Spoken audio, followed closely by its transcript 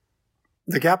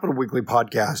The Capital Weekly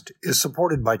podcast is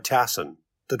supported by TASIN,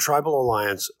 the Tribal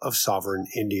Alliance of Sovereign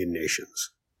Indian Nations.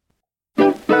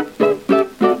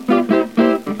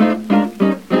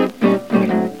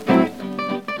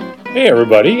 Hey,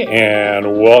 everybody,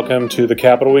 and welcome to the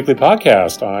Capital Weekly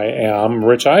podcast. I am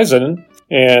Rich Eisen,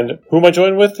 and who am I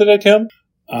joined with today, Tim?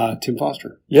 Tim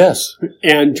Foster. Yes.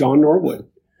 And John Norwood.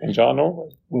 And John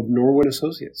Norwood. Of Norwood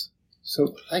Associates.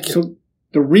 So, Thank you. So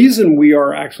the reason we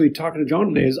are actually talking to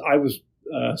John today is I was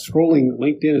scrolling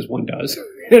LinkedIn as one does,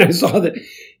 and I saw that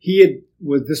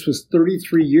this was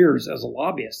 33 years as a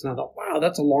lobbyist. And I thought, wow,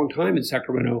 that's a long time in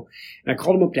Sacramento. And I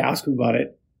called him up to ask him about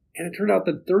it. And it turned out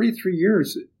that 33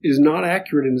 years is not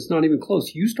accurate, and it's not even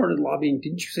close. You started lobbying,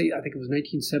 didn't you say, I think it was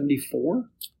 1974?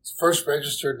 It's first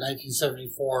registered in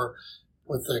 1974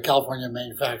 with the California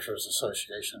Manufacturers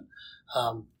Association,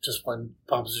 just when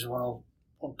Proposition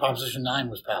 9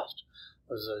 was passed.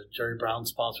 It was a Jerry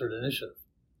Brown-sponsored initiative.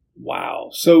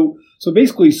 Wow. So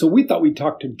basically, we thought we'd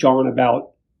talk to John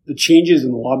about the changes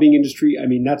in the lobbying industry. I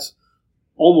mean, that's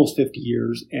almost 50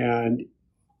 years, and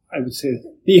I would say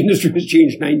the industry has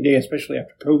changed night and day, especially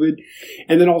after COVID.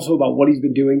 And then also about what he's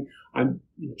been doing.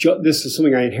 This is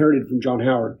something I inherited from John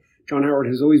Howard. John Howard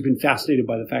has always been fascinated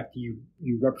by the fact that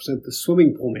you represent the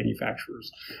swimming pool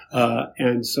manufacturers.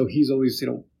 And so he's always,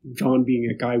 John being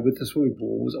a guy with the swimming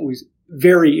pool was always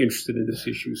very interested in this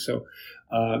issue. So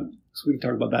we can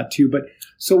talk about that too. But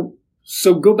so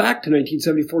go back to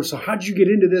 1974. So how did you get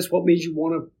into this? What made you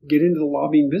want to get into the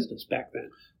lobbying business back then?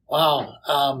 Wow.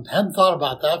 Hadn't thought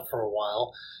about that for a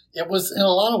while. It was, in a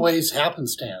lot of ways,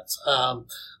 happenstance.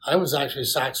 I was actually a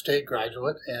Sac State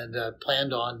graduate and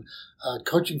planned on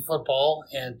coaching football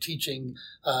and teaching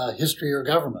history or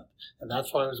government. And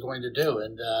that's what I was going to do.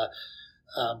 And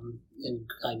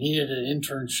I needed an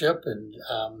internship, and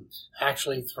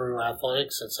actually through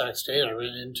athletics at Sac State, I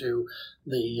ran into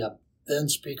the then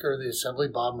Speaker of the Assembly,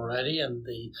 Bob Moretti, and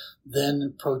the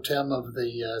then pro tem of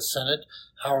the Senate,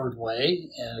 Howard Way,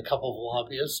 and a couple of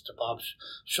lobbyists. Bob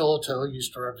Shillito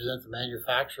used to represent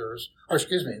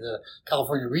the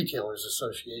California Retailers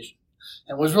Association,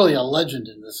 and was really a legend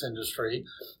in this industry.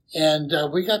 And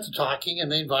we got to talking,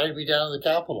 and they invited me down to the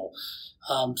Capitol.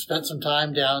 Spent some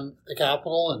time down at the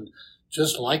Capitol, and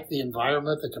just liked the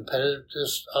environment, the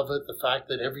competitiveness of it, the fact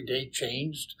that every day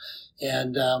changed.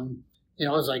 And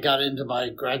as I got into my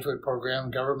graduate program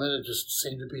in government, it just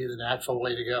seemed to be the natural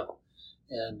way to go.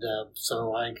 And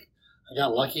so I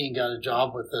got lucky and got a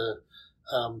job with the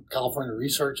California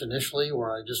Research initially,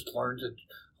 where I just learned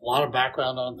a lot of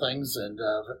background on things, and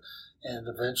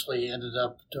eventually ended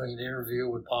up doing an interview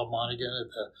with Bob Monaghan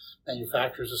at the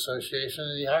Manufacturers Association,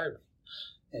 and he hired me.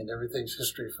 And everything's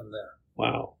history from there.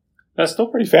 Wow. That's still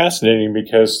pretty fascinating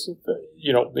because,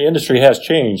 the industry has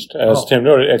changed, as Tim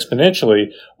noted,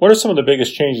 exponentially. What are some of the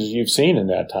biggest changes you've seen in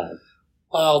that time?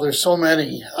 Wow, there's so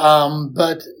many.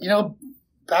 But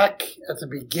back at the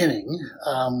beginning,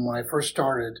 when I first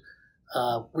started,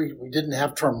 we didn't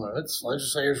have term limits.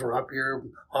 Legislators were up here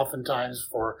oftentimes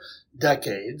for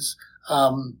decades.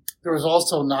 There was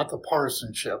also not the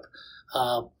partisanship.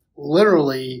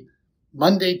 Literally,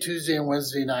 Monday, Tuesday, and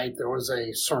Wednesday night, there was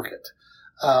a circuit.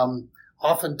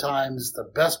 Oftentimes, the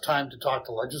best time to talk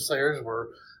to legislators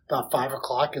were about 5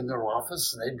 o'clock in their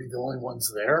office, and they'd be the only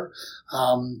ones there.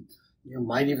 You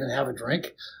might even have a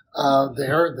drink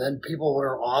there. Then people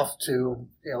were off to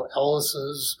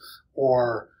Ellis's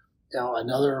or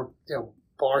another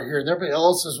bar here and there. But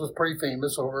Ellis's was pretty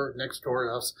famous over next door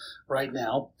to us right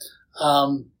now.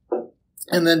 And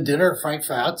then dinner at Frank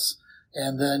Fat's,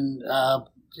 and then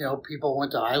people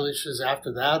went to Eilish's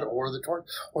after that, or the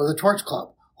Torch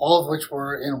Club, all of which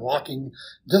were in walking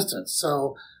distance.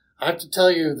 So I have to tell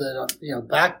you that,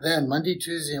 back then, Monday,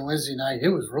 Tuesday, and Wednesday night, it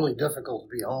was really difficult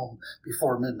to be home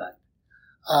before midnight.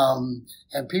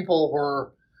 And people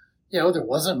were, there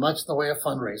wasn't much in the way of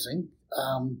fundraising,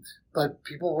 but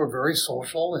people were very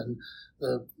social, and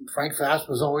the Frank Fast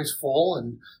was always full,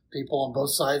 and people on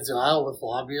both sides of the aisle with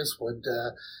lobbyists would,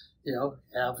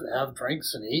 have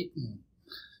drinks and eat. And,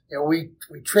 we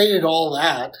traded all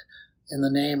that in the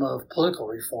name of political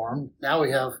reform. Now we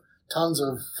have tons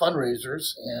of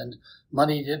fundraisers, and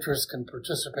moneyed interests can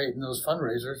participate in those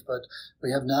fundraisers, but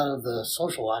we have none of the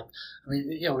social act. I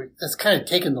mean, that's kind of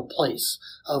taken the place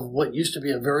of what used to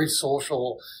be a very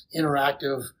social,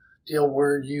 interactive deal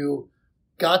where you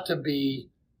got to be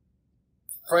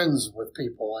friends with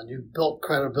people and you built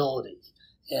credibility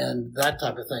and that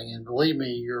type of thing. And believe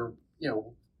me, your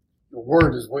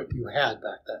word is what you had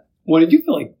back then. Well, did you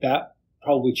feel like that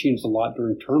probably changed a lot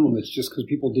during term limits just because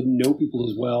people didn't know people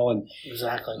as well? And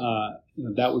exactly.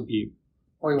 That would be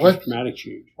when we went, dramatic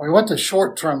change. when we went to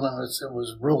short term limits, it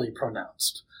was really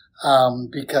pronounced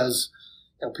because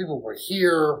people were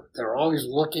here, they were always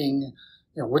looking,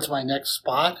 what's my next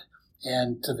spot?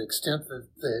 And to the extent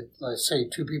that let's say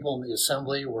two people in the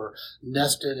assembly were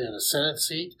nested in a Senate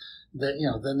seat, that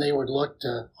then they would look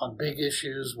on big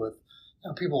issues with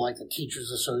people like the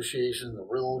Teachers Association, the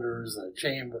Realtors, the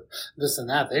Chamber, this and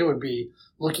that. They would be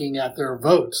looking at their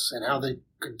votes and how they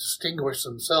could distinguish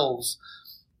themselves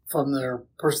from their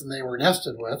person they were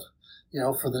nested with,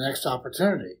 for the next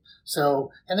opportunity.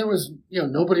 So, and there was,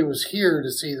 nobody was here to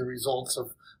see the results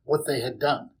of what they had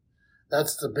done.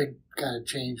 That's the big kind of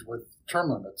change with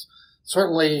term limits.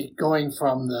 Certainly going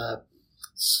from the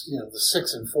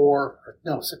 6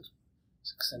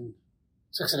 and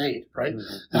 8, right?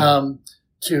 Mm-hmm.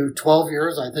 To 12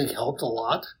 years, I think helped a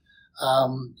lot.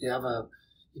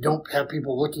 You don't have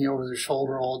people looking over their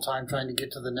shoulder all the time trying to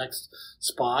get to the next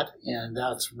spot, and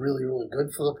that's really, really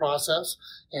good for the process.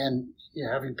 And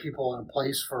having people in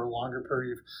place for a longer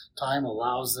period of time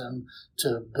allows them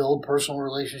to build personal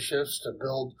relationships, to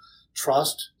build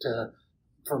trust,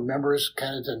 for members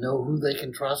kind of to know who they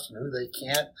can trust and who they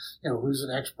can't, who's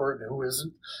an expert and who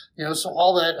isn't, so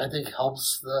all that I think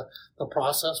helps the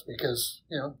process because,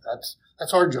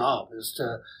 that's our job is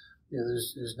to,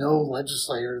 there's no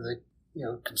legislator that,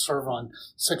 can serve on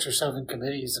 6 or 7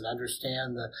 committees and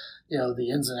understand the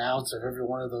ins and outs of every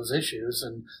one of those issues.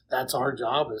 And that's our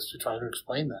job is to try to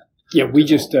explain that. Yeah. We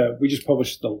just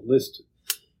published the list,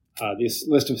 this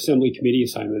list of assembly committee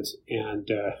assignments and,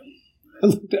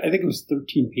 I think it was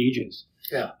 13 pages.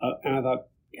 Yeah. And I thought,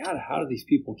 God, how do these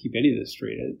people keep any of this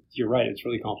straight? You're right. It's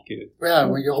really complicated. Yeah.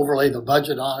 When you overlay the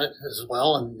budget on it as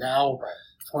well. And now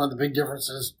one of the big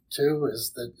differences too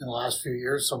is that in the last few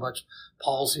years, so much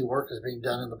policy work is being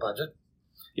done in the budget.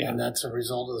 Yeah. And that's a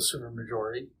result of the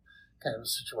supermajority kind of a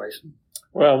situation.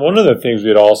 Well, one of the things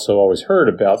we'd also always heard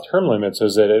about term limits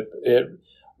is that it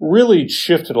really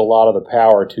shifted a lot of the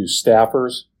power to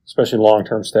staffers, especially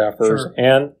long-term staffers, sure.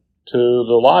 and to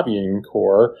the lobbying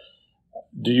corps.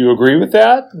 Do you agree with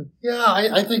that? Yeah,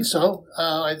 I think so.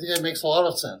 I think it makes a lot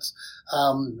of sense.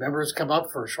 Members come up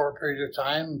for a short period of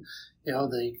time.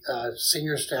 The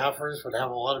senior staffers would have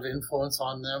a lot of influence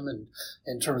on them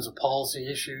in terms of policy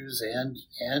issues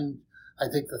and I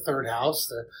think the third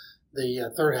house,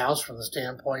 the third house from the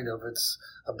standpoint of its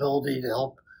ability to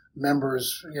help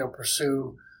members,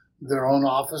 pursue their own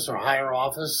office or higher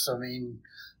office. I mean,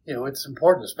 it's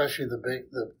important, especially the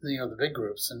big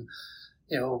groups. And,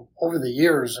 over the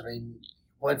years,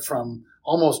 went from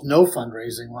almost no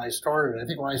fundraising when I started. I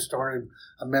think when I started,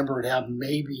 a member would have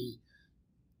maybe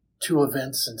 2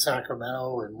 events in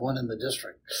Sacramento and 1 in the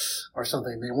district or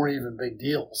something. They weren't even big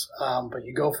deals. But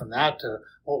you go from that to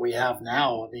what we have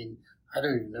now. I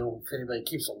don't even know if anybody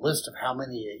keeps a list of how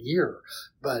many a year,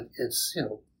 but it's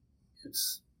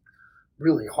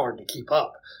really hard to keep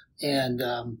up. And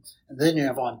then you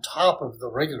have on top of the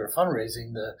regular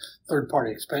fundraising, the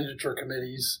third-party expenditure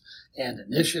committees and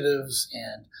initiatives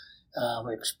and,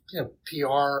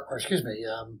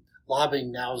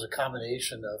 lobbying now is a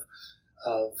combination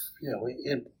of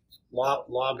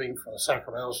lobbying from a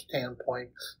Sacramento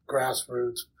standpoint,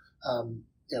 grassroots,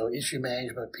 issue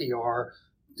management, PR,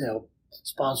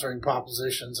 sponsoring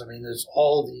propositions. There's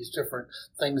all these different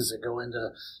things that go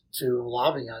into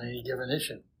lobbying on any given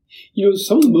issue.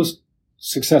 Some of the most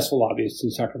successful lobbyists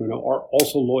in Sacramento are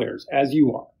also lawyers, as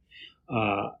you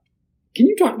are. Can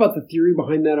you talk about the theory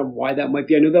behind that and why that might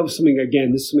be? I know that was something,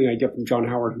 again, this is something I get from John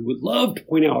Howard, who would love to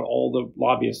point out all the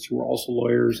lobbyists who were also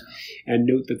lawyers and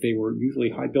note that they were usually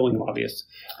high-billing lobbyists.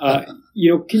 Can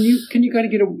you kind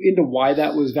of get into why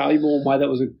that was valuable and why that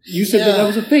was you said that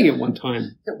was a thing at one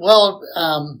time. Well,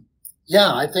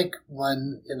 I think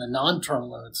when in the non-term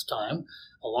limits time,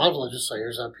 a lot of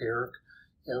legislators up here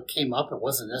came up. It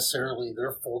wasn't necessarily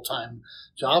their full-time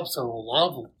job, so a lot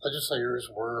of legislators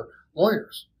were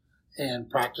lawyers and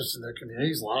practiced in their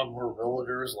communities. A lot of them were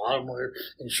realtors, a lot of them were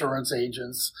insurance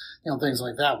agents, things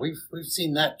like that. We've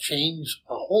seen that change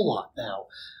a whole lot now.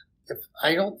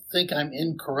 I don't think I'm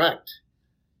incorrect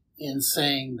in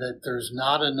saying that there's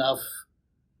not enough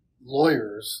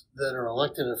lawyers that are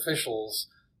elected officials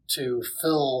to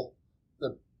fill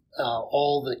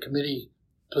all the committee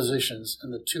positions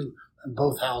in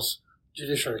both House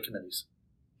Judiciary Committees.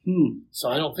 So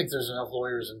I don't think there's enough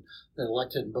lawyers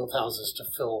elected in both houses to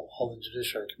fill all the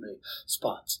Judiciary Committee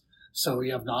spots. So we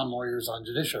have non-lawyers on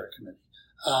Judiciary Committee.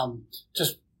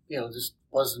 Just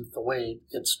wasn't the way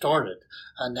it started.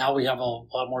 Now we have a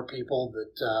lot more people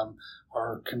that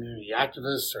are community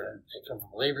activists, or they come from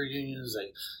labor unions.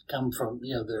 They come from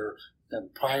they're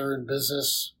prior in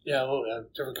business,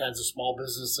 different kinds of small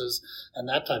businesses and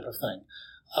that type of thing.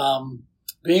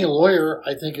 Being a lawyer,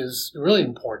 I think, is really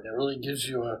important. It really gives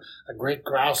you a great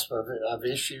grasp of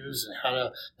issues and how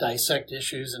to dissect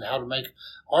issues and how to make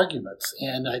arguments.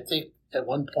 And I think at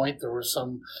one point there was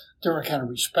some different kind of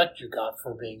respect you got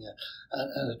for being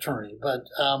an attorney. But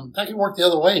that can work the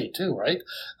other way too, right?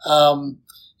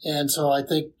 And so I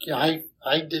think I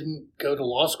didn't go to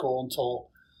law school until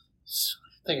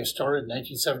I think I started in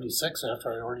 1976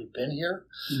 after I'd already been here,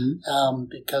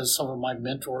 because some of my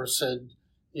mentors said,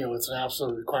 it's an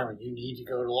absolute requirement. You need to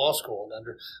go to law school and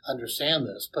understand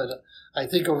this. But I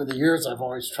think over the years, I've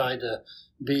always tried to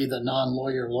be the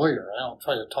non-lawyer lawyer. I don't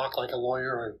try to talk like a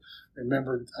lawyer. I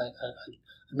remembered, I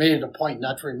made it a point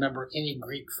not to remember any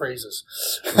Greek phrases.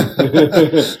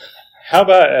 How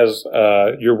about as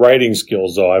your writing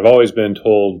skills, though? I've always been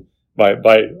told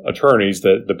by attorneys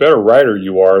that the better writer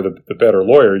you are, the better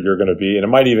lawyer you're going to be, and it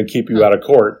might even keep you out of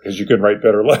court because you can write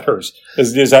better letters.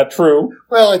 Is that true?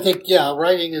 Well, I think,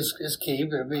 writing is key.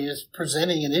 I mean, it's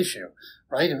presenting an issue,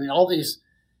 right? I mean,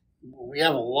 we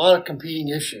have a lot of competing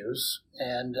issues,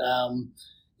 and,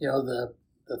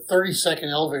 the 30-second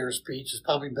elevator speech is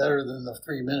probably better than the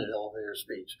 3-minute elevator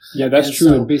speech. Yeah, that's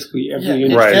true in basically every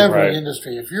industry. Right.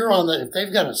 Industry. If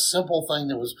they've got a simple thing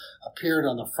that appeared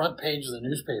on the front page of the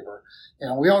newspaper,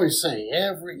 we always say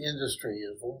every industry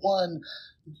is one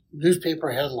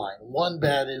newspaper headline, one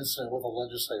bad incident with a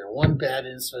legislator, one bad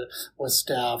incident with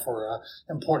staff or an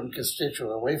important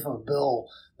constituent away from a bill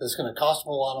that's going to cost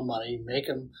them a lot of money,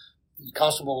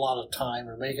 cost them a lot of time,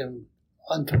 or make them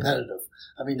uncompetitive.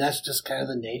 I mean, that's just kind of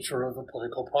the nature of the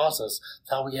political process. It's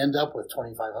how we end up with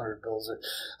 2,500 bills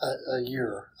a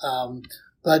year.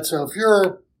 But so if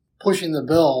you're pushing the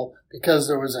bill because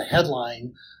there was a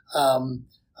headline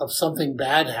of something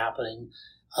bad happening,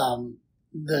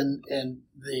 then and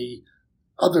the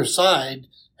other side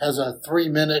has a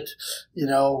 3-minute,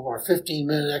 or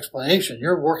 15-minute explanation,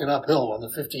 you're working uphill on the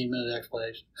 15-minute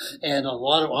explanation. And a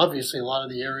lot of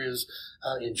the areas,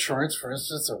 insurance, for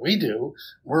instance, that we do,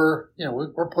 we're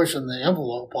pushing the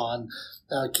envelope on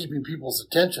keeping people's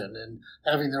attention and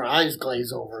having their eyes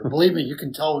glaze over. And believe me, you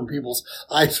can tell when people's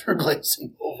eyes are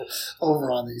glazing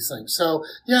over on these things. So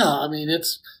I mean,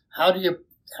 it's how can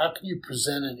you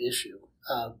present an issue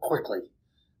quickly?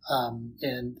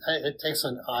 And it takes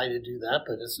an eye to do that,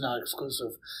 but it's not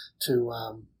exclusive to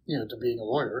to being a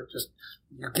lawyer. Just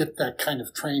you get that kind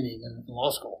of training in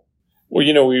law school. Well,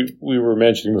 we were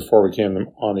mentioning before we came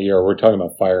on the air, we're talking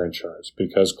about fire insurance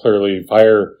because clearly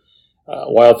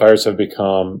wildfires have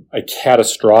become a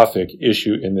catastrophic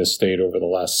issue in this state over the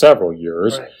last several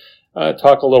years. Right.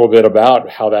 Talk a little bit about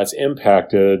how that's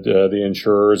impacted the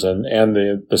insurers and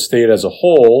the state as a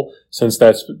whole, since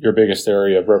that's your biggest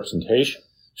area of representation.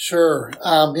 Sure.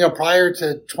 Prior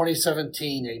to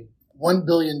 2017, a $1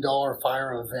 billion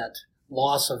fire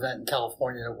loss event in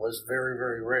California was very,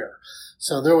 very rare.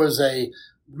 So there was a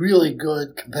really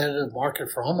good competitive market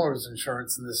for homeowners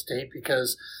insurance in the state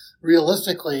because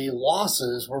realistically,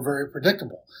 losses were very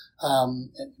predictable.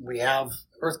 We have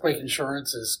earthquake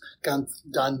insurance is done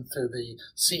through the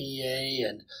CEA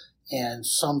and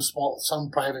some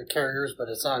private carriers, but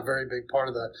it's not a very big part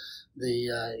of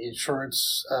the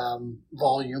insurance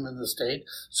volume in the state.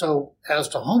 So as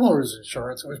to homeowners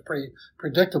insurance, it was pretty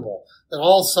predictable. Then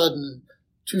all of a sudden,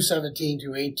 2017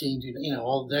 to 18 to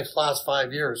all the last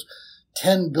 5 years,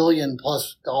 $10 billion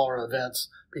plus events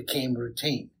became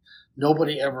routine.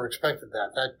 Nobody ever expected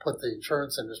that. That put the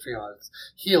insurance industry on its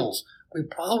heels. We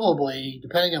probably,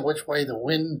 depending on which way the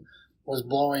wind was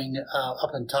blowing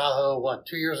up in Tahoe,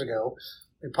 2 years ago,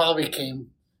 we probably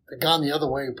gone the other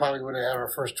way, we probably would have had our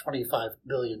first $25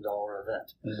 billion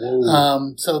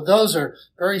event. So those are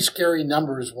very scary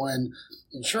numbers when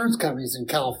insurance companies in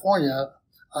California,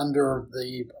 under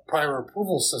the prior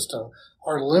approval system,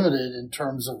 are limited in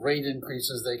terms of rate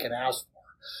increases they can ask for.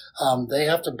 They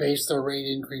have to base their rate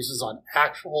increases on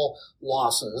actual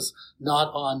losses,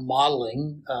 not on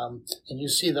modeling. And you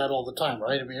see that all the time,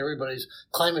 right? I mean, everybody's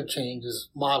climate change is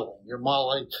modeling. You're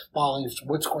modeling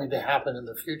what's going to happen in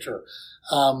the future.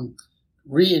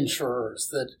 Reinsurers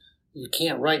that you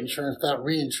can't write insurance without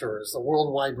reinsurers. The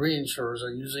worldwide reinsurers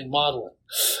are using modeling,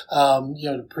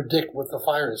 to predict what the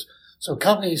fire is. So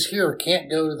companies here can't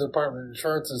go to the Department of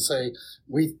Insurance and say,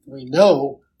 we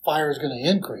know fire is going to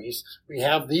increase. We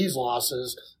have these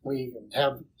losses. We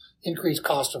have increased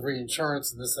cost of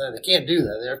reinsurance and this and that. They can't do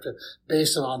that. They have to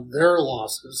base it on their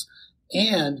losses,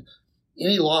 and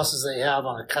any losses they have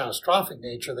on a catastrophic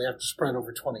nature, they have to spread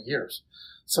over 20 years.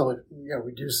 So it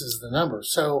reduces the number.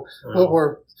 So what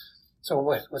we're So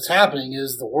what's happening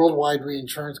is the worldwide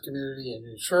reinsurance community and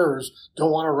insurers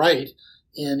don't want to write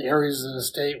in areas of the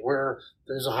state where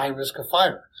there's a high risk of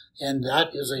fire. And that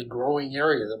is a growing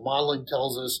area. The modeling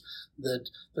tells us that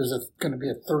there's going to be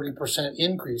a 30%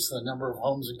 increase in the number of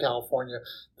homes in California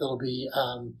that'll be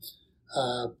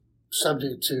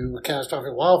subject to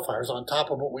catastrophic wildfires on top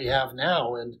of what we have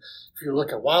now. And if you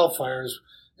look at wildfires,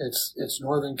 it's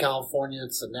Northern California,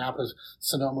 it's the Napa,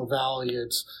 Sonoma Valley,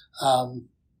 it's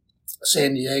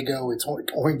San Diego, it's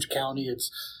Orange County,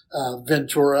 it's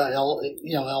Ventura,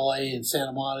 LA and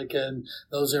Santa Monica and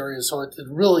those areas. So it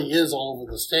really is all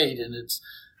over the state, and it's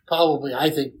probably, I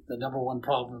think, the number one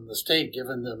problem in the state,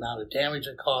 given the amount of damage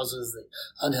it causes, the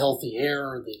unhealthy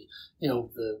air,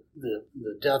 the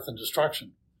death and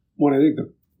destruction. Well, I think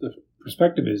the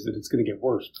perspective is that it's going to get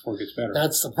worse before it gets better.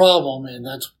 That's the problem, and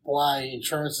that's why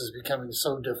insurance is becoming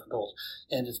so difficult,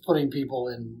 and it's putting people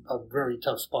in a very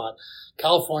tough spot.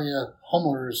 California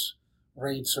homeowners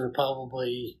rates are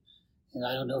probably, and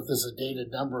I don't know if this is a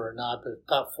dated number or not, but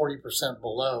about 40%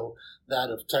 below that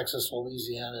of Texas,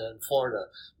 Louisiana, and Florida,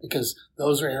 because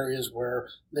those are areas where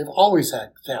they've always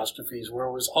had catastrophes, where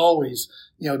it was always,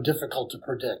 difficult to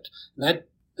predict. And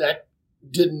that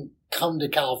didn't come to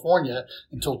California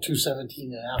until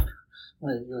 2017 and after,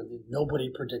 when nobody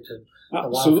predicted the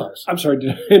wildfires. So, I'm sorry,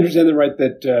 did I understand that right,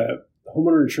 that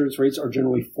homeowner insurance rates are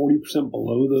generally 40%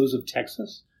 below those of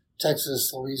Texas?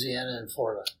 Texas, Louisiana, and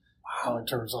Florida. Wow. In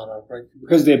terms on a right,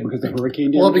 because the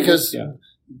hurricane damage? Well, because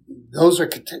those are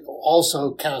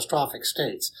also catastrophic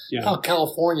states. Yeah. Now,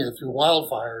 California, through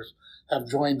wildfires, have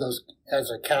joined those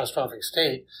as a catastrophic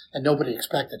state, and nobody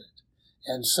expected it.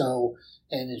 And so,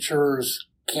 and insurers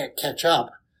can't catch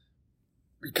up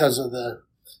because of the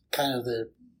kind of the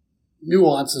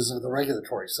nuances of the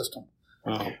regulatory system.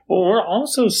 Wow. Well, we're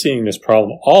also seeing this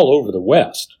problem all over the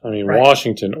West. I mean, right.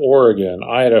 Washington, Oregon,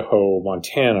 Idaho,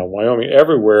 Montana, Wyoming,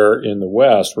 everywhere in the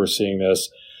West, we're seeing this.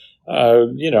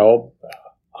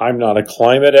 I'm not a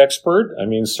climate expert. I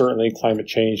mean, certainly climate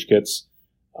change gets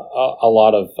a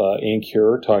lot of ink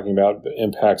here talking about the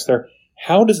impacts there.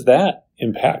 How does that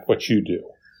impact what you do?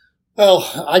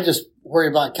 Well, I just worry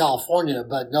about California,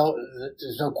 but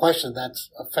there's no question that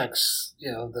affects,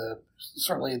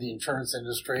 certainly the insurance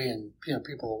industry and,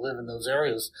 people who live in those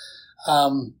areas. A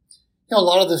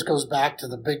lot of this goes back to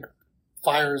the big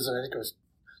fires that I think it was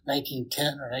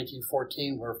 1910 or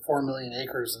 1914 where 4 million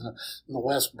acres in the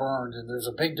West burned. And there's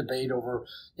a big debate over,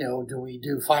 do we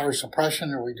do fire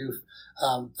suppression or we do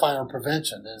fire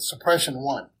prevention? And suppression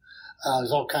won.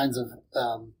 There's all kinds of,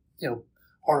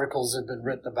 articles have been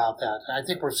written about that. And I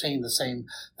think we're seeing the same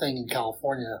thing in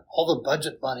California. All the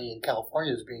budget money in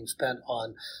California is being spent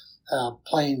on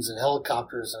planes and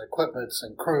helicopters and equipments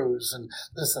and crews and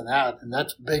this and that. And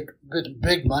that's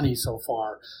big money so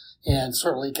far. And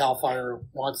certainly CAL FIRE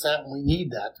wants that, and we need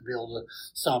that to be able to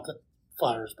stop the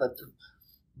fires. But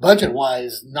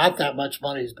budget-wise, not that much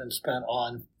money has been spent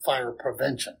on fire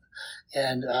prevention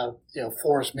and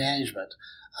forest management.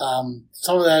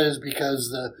 Some of that is because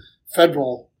the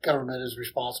federal government is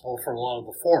responsible for a lot of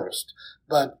the forest,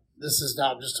 but this is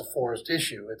not just a forest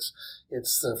issue. It's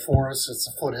the forests, it's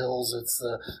the foothills, it's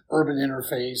the urban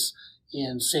interface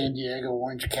in San Diego,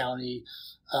 Orange County,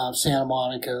 Santa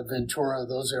Monica, Ventura.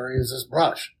 Those areas is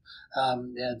brush.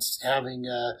 It's having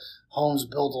homes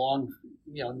built along,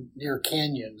 near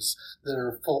canyons that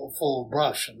are full of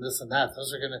brush and this and that.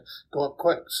 Those are going to go up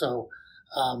quick. So,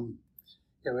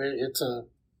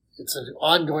 it's an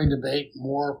ongoing debate.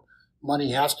 More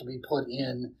money has to be put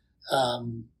in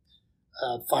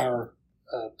fire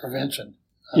prevention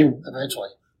eventually.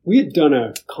 We had done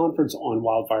a conference on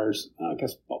wildfires, I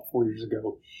guess about 4 years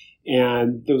ago,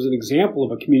 and there was an example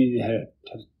of a community that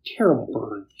had a terrible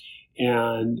burn,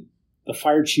 and the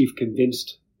fire chief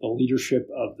convinced the leadership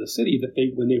of the city that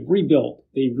when they rebuilt,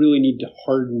 they really need to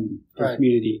harden their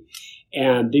community,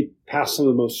 and they passed some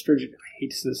of the most stringent, I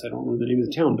hate to say this, I don't remember the name of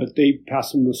the town, but they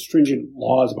passed some of the most stringent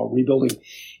laws about rebuilding,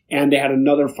 and they had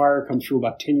another fire come through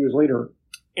about 10 years later,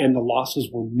 and the losses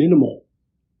were minimal.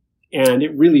 And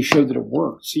it really showed that it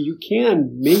worked. So you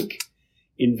can make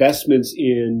investments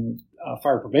in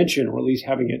fire prevention, or at least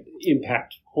having it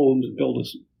impact homes and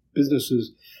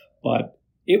businesses. But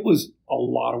it was a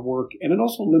lot of work, and it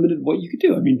also limited what you could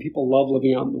do. I mean, people love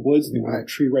living out in the woods. They want a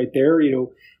tree right there.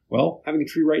 Well, having a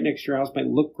tree right next to your house might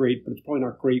look great, but it's probably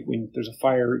not great when there's a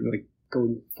fire,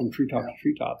 going from treetop to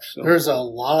treetop. So there's a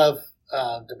lot of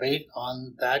debate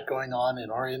on that going on in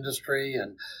our industry,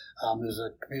 and there's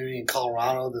a community in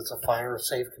Colorado that's a fire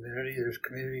safe community. There's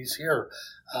communities here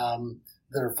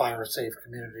that are fire safe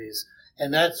communities,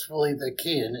 and that's really the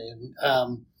key. And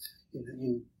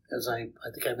as I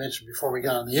think I mentioned before we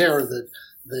got on the air, that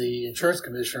the insurance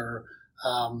commissioner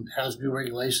has new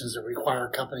regulations that require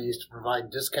companies to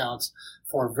provide discounts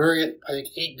for I think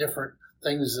 8 different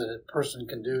things that a person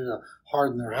can do to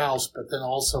harden their house, but then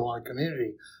also on a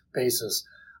community basis.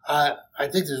 I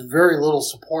think there's very little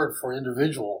support for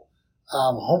individual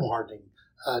home hardening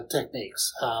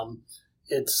techniques.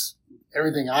 It's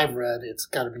everything I've read. It's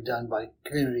got to be done by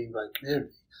community by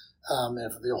community.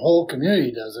 If the whole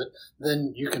community does it,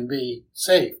 then you can be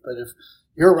safe. But if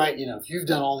you're right, if you've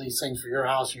done all these things for your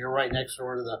house and you're right next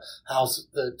door to the house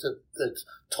that's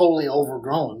totally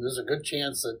overgrown, there's a good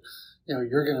chance that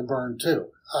you're going to burn too.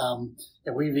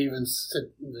 And we've even set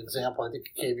an example I think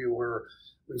I gave you where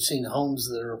we've seen homes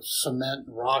that are cement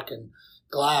and rock and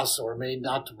glass that were made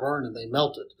not to burn and they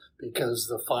melted because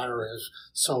the fire is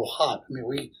so hot. I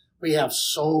mean, we have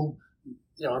so,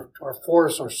 our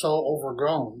forests are so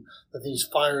overgrown that these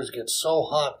fires get so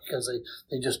hot because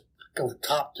they just go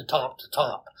top to top to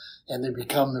top and they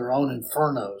become their own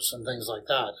infernos and things like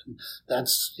that. And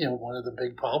that's, one of the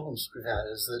big problems we've had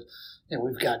is that,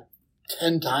 we've got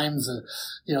 10 times the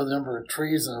number of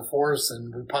trees in a forest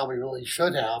than we probably really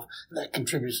should have. And that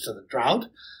contributes to the drought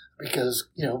because,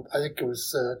 I think it was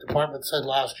the department said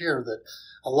last year that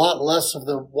a lot less of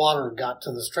the water got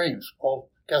to the streams. Well,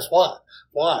 guess what?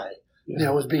 Why? Yeah.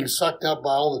 It was being sucked up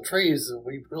by all the trees that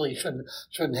we really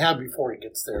shouldn't have before it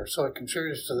gets there. So it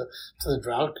contributes to the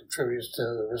drought, contributes to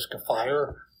the risk of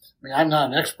fire. I mean, I'm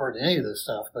not an expert in any of this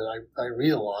stuff, but I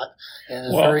read a lot, and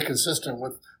it's very consistent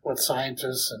with what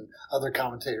scientists and other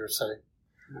commentators say.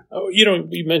 Oh,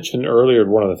 you mentioned earlier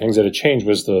one of the things that had changed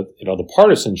was the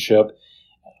partisanship.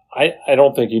 I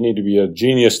don't think you need to be a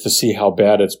genius to see how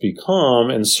bad it's become,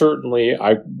 and certainly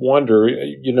I wonder.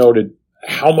 You noted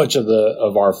how much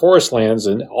of our forest lands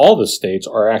in all the states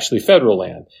are actually federal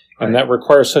land, and that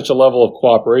requires such a level of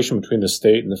cooperation between the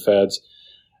state and the feds.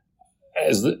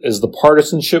 Is the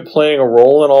partisanship playing a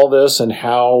role in all this, and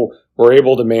how we're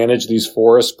able to manage these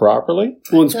forests properly?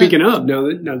 Well, and speaking of, now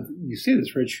you see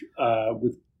this, Rich,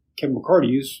 with Kevin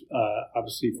McCarty, who's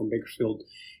obviously from Bakersfield,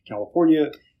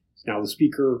 California, is now the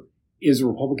speaker, is a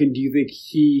Republican. Do you think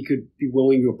he could be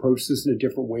willing to approach this in a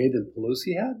different way than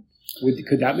Pelosi had?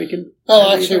 Could that make him?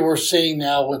 Well, actually, we're seeing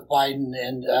now with Biden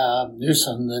and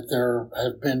Newsom that there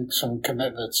have been some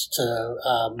commitments to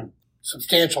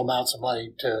substantial amounts of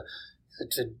money to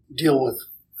deal with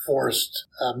forest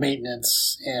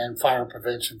maintenance and fire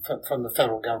prevention from the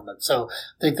federal government. So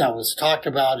I think that was talked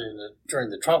about during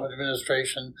the Trump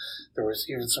administration. There was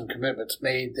even some commitments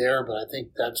made there, but I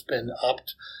think that's been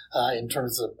upped in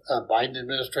terms of Biden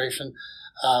administration.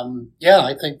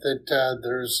 I think that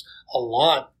there's a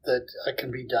lot that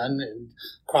can be done in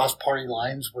cross-party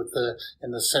lines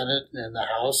in the Senate and in the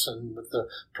House and with the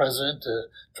president to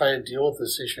try to deal with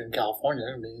this issue in California.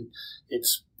 I mean,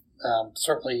 it's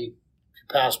certainly, if you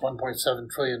pass $1.7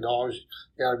 trillion, you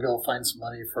got to be able to find some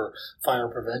money for fire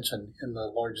prevention in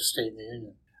the largest state in the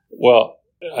union. Well,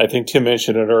 I think Tim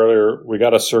mentioned it earlier. We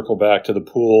got to circle back to the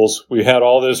pools. We had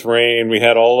all this rain. We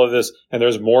had all of this, and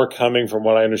there's more coming from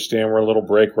what I understand. We're a little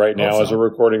break right now as we're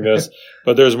recording this,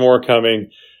 but there's more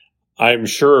coming. I'm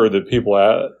sure that people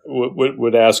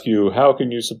would ask you, how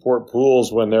can you support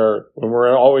pools when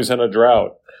we're always in a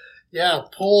drought? Yeah,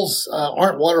 pools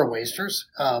aren't water wasters.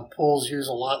 Pools use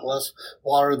a lot less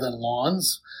water than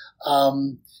lawns.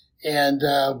 And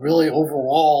really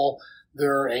overall,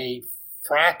 they're a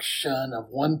fraction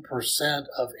of 1%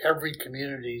 of every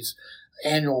community's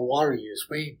annual water use.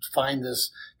 We find this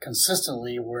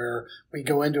consistently where we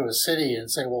go into a city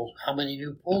and say, well, how many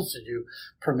new pools did you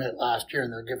permit last year?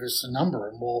 And they'll give us a number,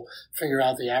 and we'll figure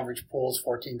out the average pool is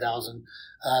 14,000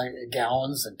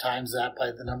 gallons and times that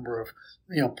by the number of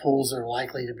pools that are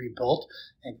likely to be built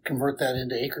and convert that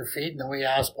into acre feet. And then we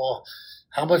ask, well,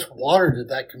 how much water did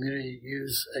that community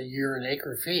use a year in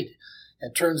acre feet?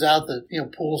 It turns out that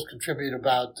pools contribute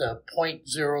about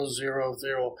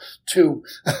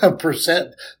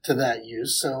 0.0002% to that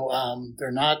use. So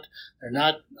they're not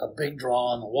a big draw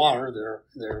on the water.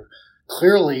 They're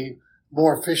clearly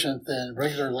more efficient than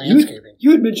regular landscaping.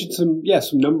 You had mentioned some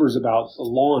numbers about the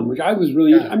lawn, which I was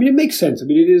really. I mean, it makes sense. I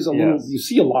mean, it is a little. You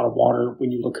see a lot of water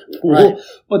when you look at a pool, right.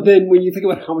 But then when you think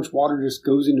about how much water just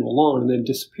goes into a lawn and then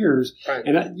disappears, right.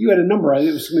 And you had a number. I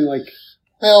think it was something like.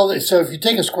 Well, so if you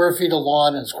take a square feet of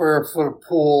lawn and square foot of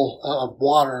pool of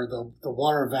water, the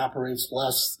water evaporates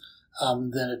less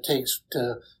than it takes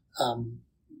to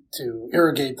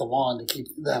irrigate the lawn to keep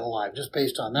that alive, just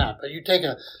based on that. But you take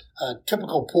a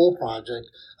typical pool project,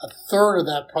 a third of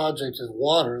that project is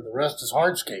water, the rest is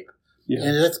hardscape. Yeah.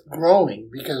 And it's growing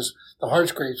because the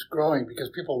hardscape's growing because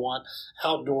people want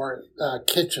outdoor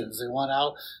kitchens. They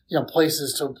want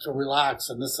places to relax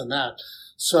and this and that.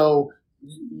 So,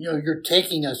 you're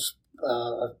taking a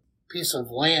piece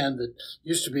of land that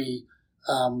used to be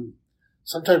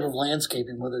some type of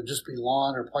landscaping, whether it just be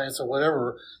lawn or plants or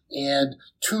whatever, and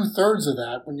 2/3 of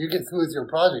that, when you get through with your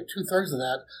project, 2/3 of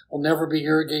that will never be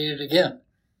irrigated again.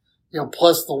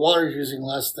 Plus the water is using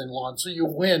less than lawn. So you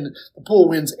win. The pool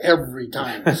wins every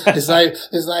time. It's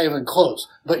not even close.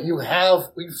 But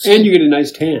we've seen. And you get a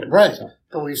nice tan. Right. So.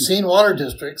 But we've seen water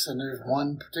districts, and there's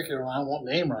one particular one I won't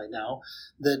name right now,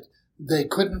 that they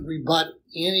couldn't rebut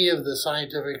any of the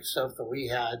scientific stuff that we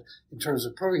had in terms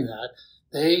of proving that.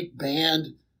 They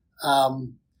banned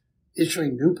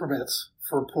issuing new permits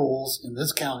for pools in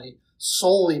this county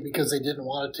solely because they didn't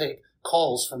want to take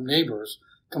calls from neighbors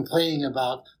complaining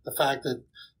about the fact that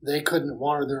they couldn't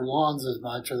water their lawns as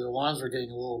much, or their lawns were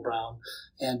getting a little brown,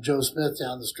 and Joe Smith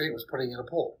down the street was putting in a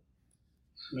pool.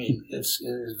 I mean, it's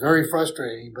very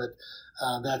frustrating, but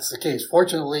that's the case.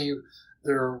 Fortunately,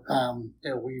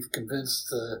 we've convinced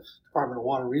the Department of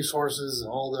Water Resources and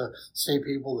all the state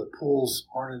people that pools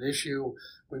aren't an issue,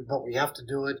 but we have to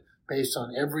do it based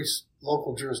on every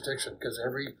local jurisdiction, because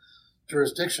every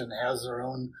jurisdiction has their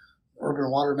own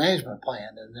urban water management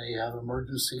plan, and they have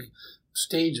emergency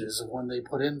stages of when they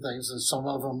put in things, and some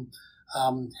of them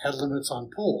had limits on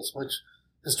pools, which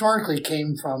historically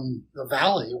came from the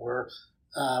valley, where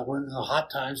when in the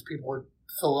hot times people would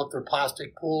fill up their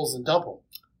plastic pools and dump them.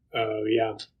 Oh,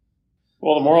 yeah.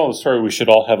 Well, the moral of the story, we should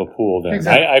all have a pool then.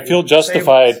 Exactly. I feel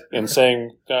justified in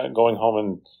saying, going home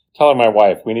and telling my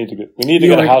wife, we need to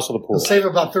get a house with a pool. We'll save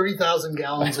about 30,000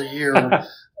 gallons a year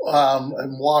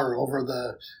in water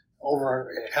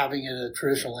over having it a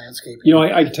traditional landscape.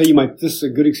 I can tell you this is a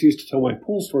good excuse to tell my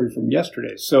pool story from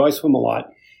yesterday. So I swim a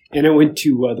lot, and I went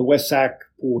to the West Sac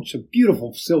pool, which is a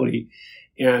beautiful facility,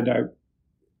 and I,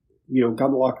 got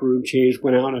in the locker room, changed,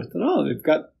 went out, and I thought, they've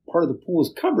got part of the pool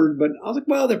is covered, but I was like,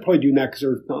 well, they're probably doing that because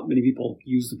there's not many people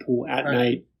use the pool at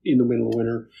night in the middle of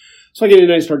winter. So I get in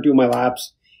and I start doing my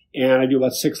laps, and I do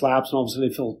about 6 laps, and all of a sudden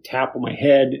I feel a tap on my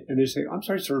head, and they say, "I'm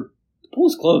sorry, sir, the pool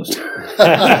is closed."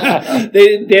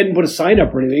 they hadn't put a sign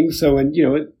up or anything, so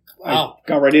I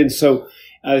got right in. So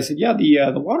they said, "Yeah,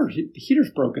 the water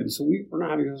heater's broken, so we're not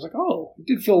having." I was like, "Oh, it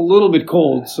did feel a little bit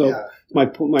cold." So my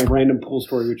random pool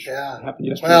story, which happened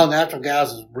yesterday. Well, natural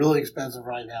gas is really expensive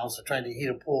right now, so trying to heat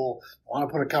a pool, want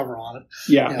to put a cover on it.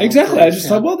 Yeah, exactly. I just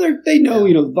thought, well, they know.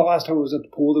 The last time I was at the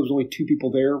pool, there was only 2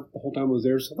 people there the whole time I was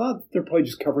there, so I thought they're probably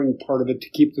just covering part of it to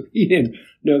keep the heat in.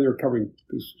 No, they were covering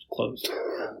because it was closed.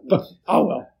 But oh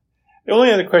well. The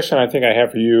only other question I think I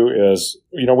have for you is,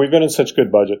 we've been in such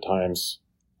good budget times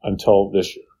until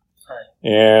this year. Right.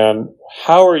 And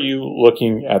how are you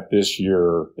looking at this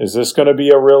year? Is this going to be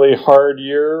a really hard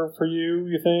year for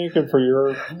you think, and for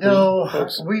your No,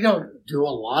 folks? we don't do a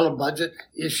lot of budget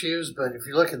issues, but if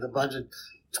you look at the budget,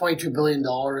 $22 billion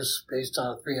based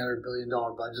on a $300 billion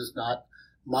budget is not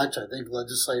much. I think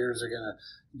legislators are going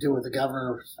to do what the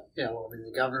governor,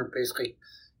 the governor basically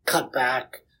cut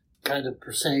back kind of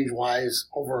percentage-wise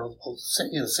over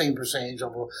same percentage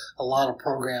over a lot of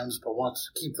programs, but wants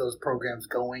to keep those programs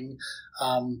going.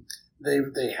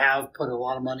 They have put a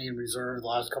lot of money in reserve the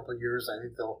last couple of years. I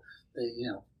think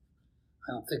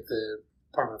I don't think the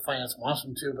Department of Finance wants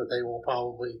them to, but they will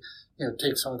probably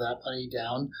take some of that money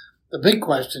down. The big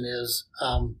question is,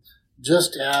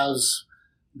 just as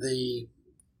the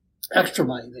extra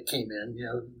money that came in,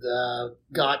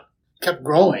 kept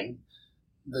growing,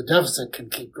 the deficit can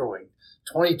keep growing.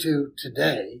 22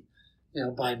 today,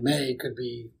 by May could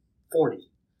be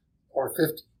 40 or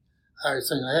 50. I was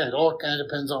saying it all kind of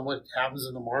depends on what happens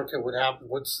in the market, what happens,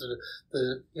 what's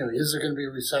the is there going to be a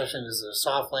recession? Is it a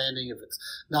soft landing? If it's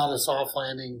not a soft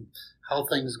landing, how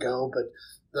things go. But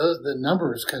the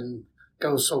numbers can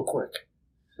go so quick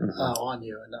on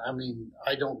you. And I mean,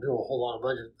 I don't do a whole lot of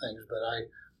budget things,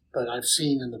 but I've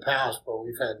seen in the past where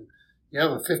we've had, you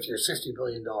have a $50 or $60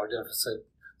 billion deficit.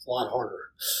 It's a lot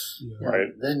harder. Yeah. Right.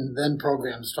 Then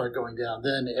programs start going down.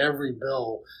 Then every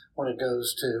bill, when it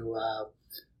goes to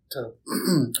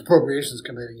Appropriations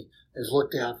Committee, is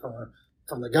looked at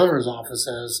from the governor's office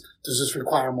as, does this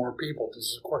require more people? Does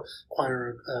this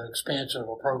require expansion of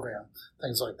a program?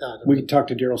 Things like that. We talked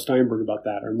to Darrell Steinberg about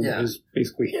that. I remember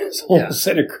his whole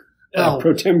Senate Well,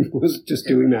 pro tem was just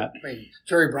doing that. I mean,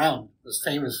 Jerry Brown was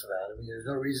famous for that. I mean, there's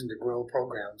no reason to grow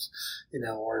programs,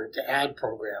 or to add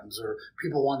programs, or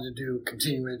people wanted to do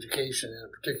continuing education in a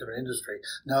particular industry.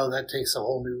 No, that takes a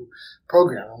whole new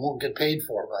program and won't get paid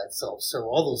for by itself. So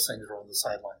all those things are on the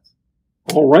sidelines.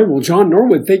 All right. Well, John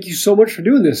Norwood, thank you so much for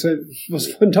doing this. It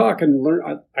was fun talk and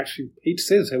I actually hate to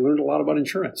say this. I learned a lot about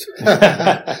insurance.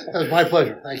 That was my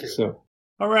pleasure. Thank you.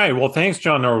 All right. Well, thanks,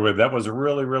 John Norwood. That was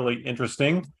really, really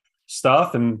interesting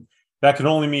stuff. And that can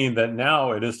only mean that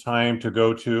now it is time to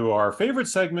go to our favorite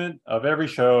segment of every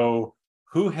show,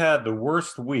 Who Had the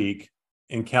Worst Week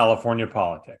in California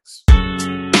Politics?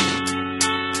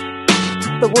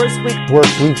 The worst week.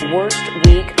 Worst week. Worst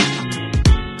week.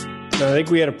 I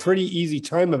think we had a pretty easy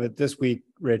time of it this week,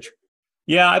 Rich.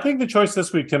 Yeah, I think the choice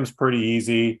this week, Tim's pretty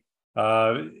easy.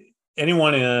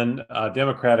 Anyone in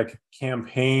Democratic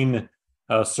campaign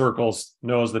circles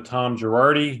knows that Tom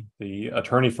Girardi, the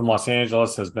attorney from Los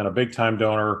Angeles, has been a big-time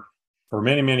donor for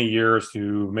many, many years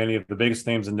to many of the biggest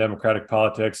names in Democratic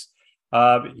politics.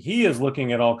 He is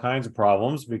looking at all kinds of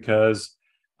problems because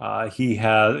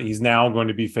he's now going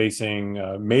to be facing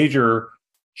major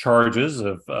charges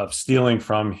of stealing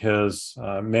from his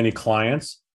many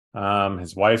clients.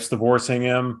 His wife's divorcing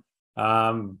him.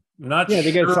 Not sure.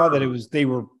 They saw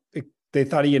that they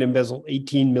thought he had embezzled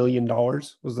 $18 million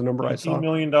was the number I saw. $18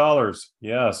 million.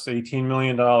 Yes, $18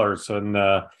 million. And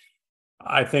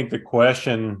I think the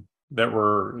question that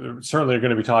we're certainly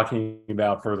going to be talking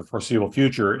about for the foreseeable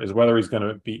future is whether he's going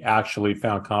to be actually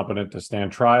found competent to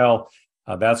stand trial.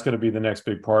 That's going to be the next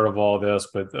big part of all this.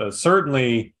 But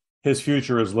certainly his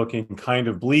future is looking kind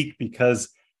of bleak because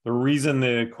the reason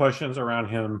the questions around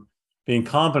him being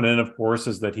competent, of course,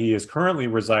 is that he is currently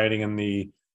residing in the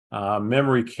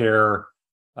memory care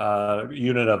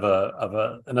unit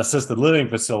of an assisted living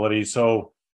facility.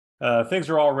 So things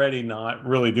are already not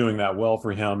really doing that well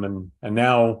for him. And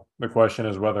now the question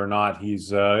is whether or not he's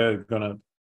going to,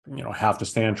 have to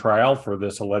stand trial for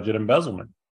this alleged embezzlement.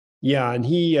 Yeah. And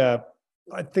he,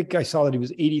 I think I saw that he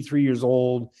was 83 years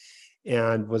old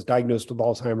and was diagnosed with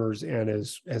Alzheimer's and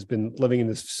has been living in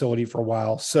this facility for a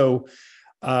while. So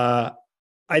I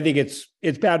think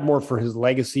it's bad more for his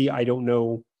legacy. I don't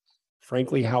know,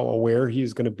 frankly, how aware he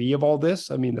is going to be of all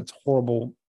this. I mean, that's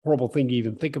horrible thing to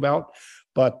even think about.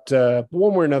 But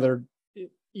one way or another,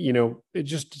 it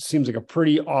just seems like a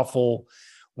pretty awful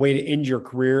way to end your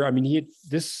career. I mean,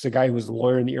 this is a guy who was a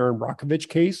lawyer in the Aaron Brockovich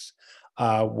case.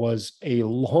 Was a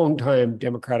longtime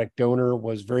Democratic donor,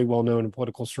 was very well known in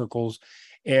political circles,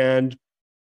 and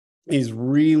is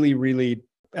really, really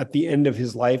at the end of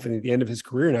his life and at the end of his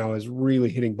career now is really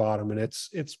hitting bottom. And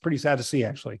it's pretty sad to see,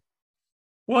 actually.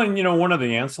 Well, and, one of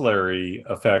the ancillary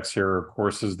effects here, of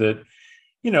course, is that,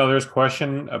 there's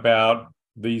question about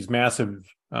these massive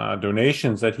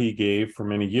donations that he gave for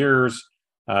many years.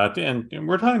 And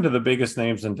we're talking to the biggest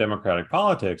names in Democratic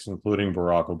politics, including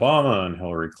Barack Obama and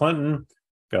Hillary Clinton,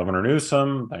 Governor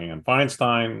Newsom, Dianne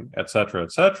Feinstein, et cetera,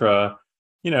 et cetera.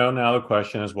 Now the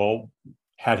question is, well,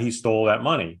 had he stole that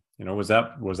money? Was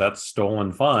that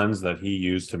stolen funds that he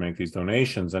used to make these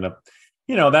donations? And if,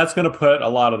 that's going to put a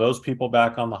lot of those people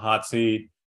back on the hot seat.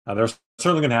 They're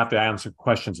certainly going to have to answer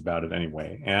questions about it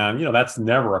anyway. And, that's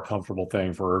never a comfortable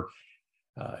thing for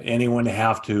anyone to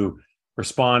have to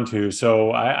respond to.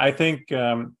 So I think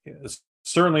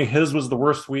certainly his was the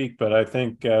worst week, but I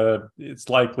think it's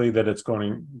likely that it's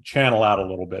going to channel out a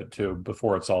little bit too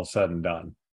before it's all said and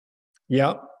done.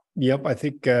 Yep. I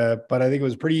think, but I think it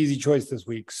was a pretty easy choice this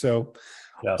week. So,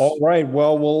 yes. All right.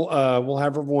 Well, we'll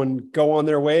have everyone go on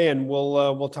their way, and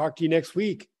we'll talk to you next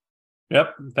week.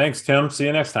 Yep. Thanks, Tim. See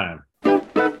you next time.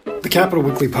 The Capital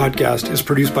Weekly podcast is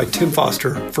produced by Tim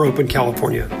Foster for Open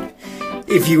California.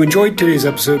 If you enjoyed today's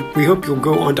episode, we hope you'll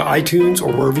go onto iTunes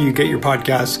or wherever you get your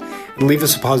podcasts and leave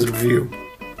us a positive review.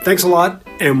 Thanks a lot,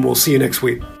 and we'll see you next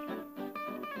week.